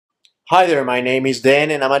Hi there, my name is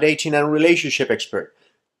Dan and I'm a dating and relationship expert.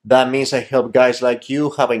 That means I help guys like you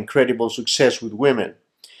have incredible success with women.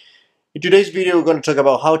 In today's video, we're going to talk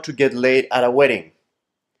about how to get laid at a wedding.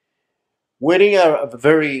 Weddings are a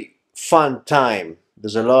very fun time.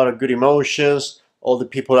 There's a lot of good emotions. All the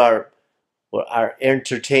people are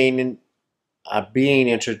entertaining, are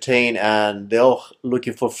being entertained, and they're all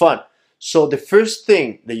looking for fun. So the first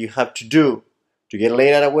thing that you have to do to get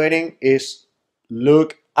laid at a wedding is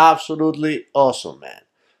look absolutely awesome, man.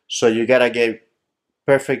 So you gotta get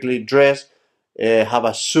perfectly dressed, have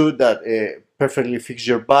a suit that perfectly fits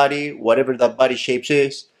your body, whatever that body shape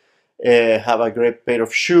is. Have a great pair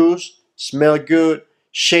of shoes, smell good,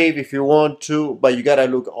 shave if you want to, but you gotta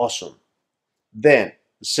look awesome. Then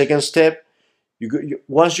the second step,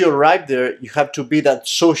 once you arrive there, you have to be that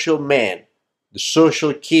social man, the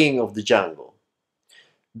social king of the jungle.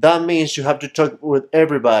 That means you have to talk with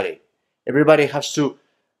everybody. Everybody has to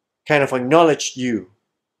kind of acknowledge you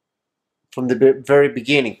from the very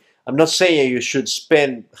beginning. I'm not saying you should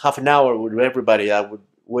spend half an hour with everybody. That would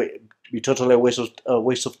be totally a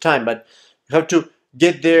waste of time. But you have to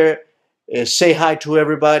get there, say hi to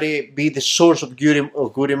everybody, be the source of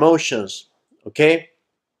good emotions. Okay.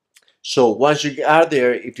 So once you are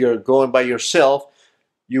there, if you're going by yourself,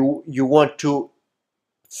 you want to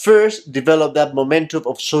first develop that momentum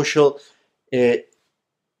of social, to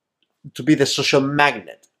be the social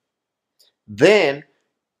magnet. Then,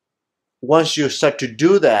 once you start to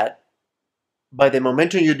do that, by the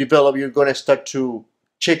momentum you develop, you're going to start to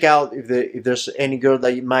check out if there's any girl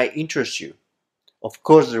that might interest you. Of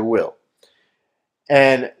course, there will.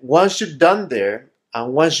 And once you're done there,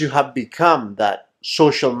 and once you have become that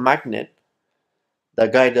social magnet, the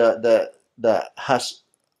guy that has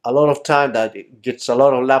a lot of time, that gets a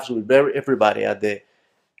lot of laughs with everybody at the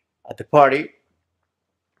party.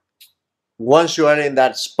 Once you are in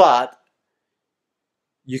that spot,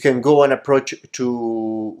 you can go and approach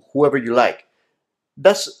to whoever you like.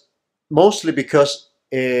 That's mostly because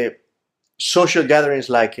social gatherings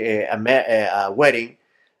like a wedding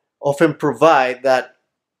often provide that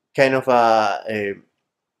kind of a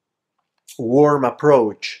warm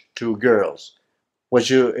approach to girls.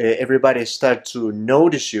 Once everybody starts to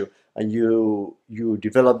notice you, and you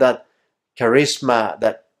develop that charisma,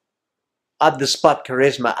 that at the spot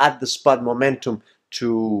charisma, at the spot momentum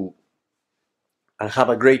to have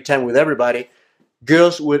a great time with everybody,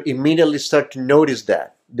 girls will immediately start to notice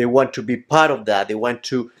that. They want to be part of that. They want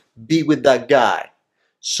to be with that guy.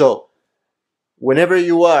 So whenever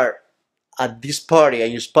you are at this party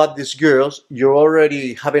and you spot these girls, you're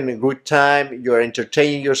already having a good time. You're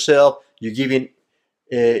entertaining yourself. You're giving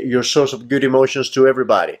your source of good emotions to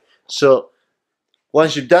everybody. So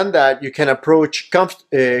once you've done that, you can approach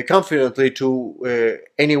confidently to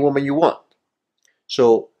any woman you want.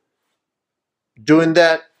 So doing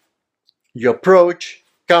that, you approach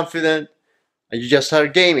confident, and you just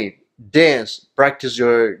start gaming. Dance, practice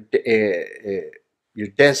your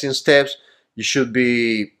dancing steps. You should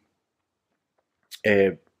be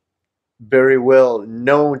very well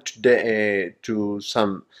known to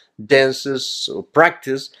some dances or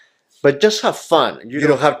practice, but just have fun. You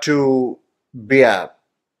don't have to be a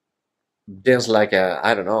dance like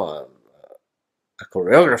I don't know, a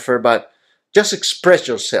choreographer, but just express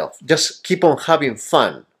yourself. Just keep on having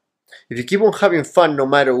fun. If you keep on having fun no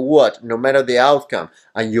matter what, no matter the outcome,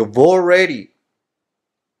 and you've already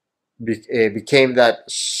became that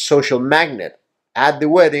social magnet at the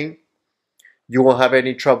wedding, you won't have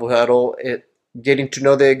any trouble at all getting to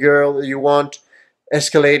know the girl that you want,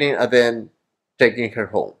 escalating, and then taking her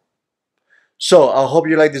home. So I hope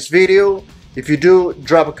you like this video. If you do,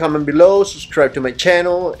 drop a comment below, subscribe to my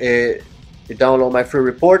channel, download my free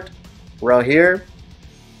report around here,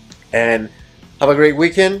 and have a great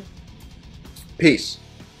weekend. Peace.